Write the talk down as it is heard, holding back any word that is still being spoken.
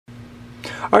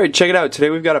Alright, check it out. Today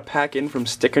we've got a pack in from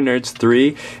Sticker Nerds 3.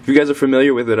 If you guys are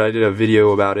familiar with it, I did a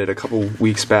video about it a couple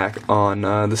weeks back on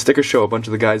the sticker show a bunch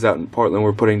of the guys out in Portland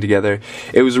were putting together.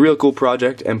 It was a real cool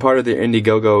project, and part of their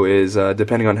Indiegogo is,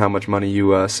 depending on how much money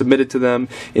you submitted to them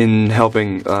in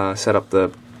helping set up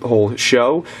the whole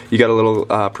show, you got a little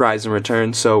prize in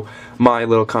return. So my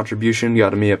little contribution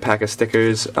got me a pack of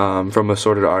stickers from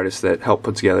assorted artists that helped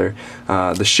put together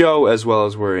the show, as well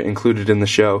as were included in the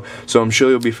show. So I'm sure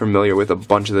you'll be familiar with a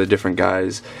bunch of the different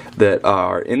guys that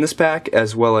are in this pack,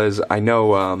 as well as I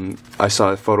know I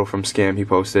saw a photo from Scam he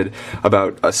posted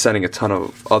about sending a ton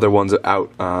of other ones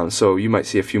out, so you might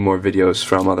see a few more videos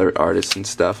from other artists and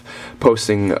stuff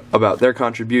posting about their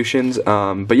contributions.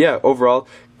 But yeah, overall,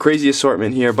 crazy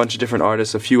assortment here, a bunch of different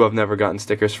artists, a few I've never gotten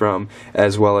stickers from,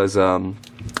 as well as a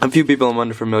few people I'm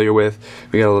unfamiliar with.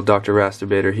 We got a little Dr.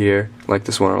 Rasterbaiter here, like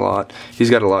this one a lot. He's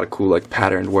got a lot of cool like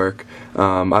patterned work.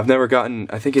 I've never gotten,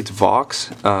 I think it's Vox.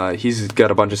 He's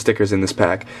got a bunch of stickers in this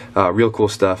pack. Real cool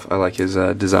stuff. I like his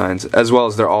designs, as well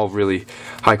as they're all really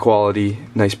high quality,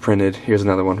 nice printed. Here's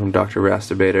another one from Dr.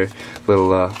 Rasterbaiter,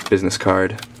 little business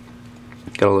card.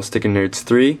 Got a little Sticker Nerds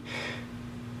 3.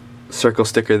 Circle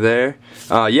sticker there.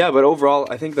 Yeah, but overall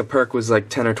I think the perk was like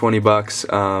 10 or 20 bucks,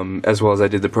 as well as I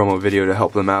did the promo video to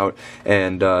help them out,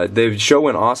 and the show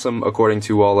went awesome according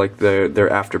to all like their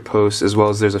after posts, as well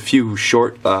as there's a few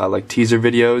short like teaser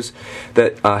videos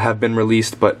that have been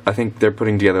released, but I think they're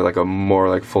putting together like a more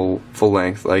like full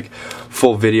length, like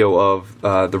full video of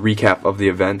the recap of the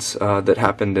events that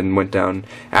happened and went down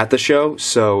at the show.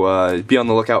 So be on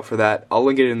the lookout for that. I'll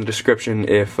link it in the description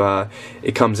if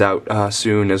it comes out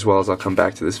soon, as well as I'll come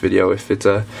back to this video if it's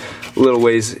a little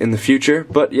ways in the future.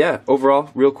 But yeah, overall,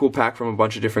 real cool pack from a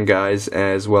bunch of different guys,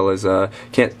 as well as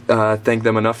can't thank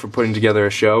them enough for putting together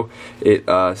a show. It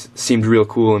seemed real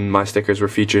cool, and my stickers were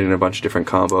featured in a bunch of different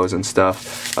combos and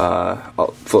stuff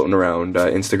floating around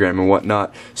Instagram and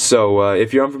whatnot. So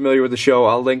if you're unfamiliar with the show,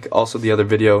 I'll link also the other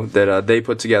video that they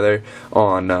put together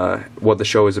on what the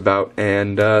show is about,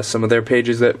 and some of their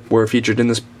pages that were featured in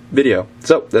this video.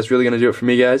 So that's really going to do it for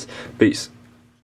me, guys. Peace.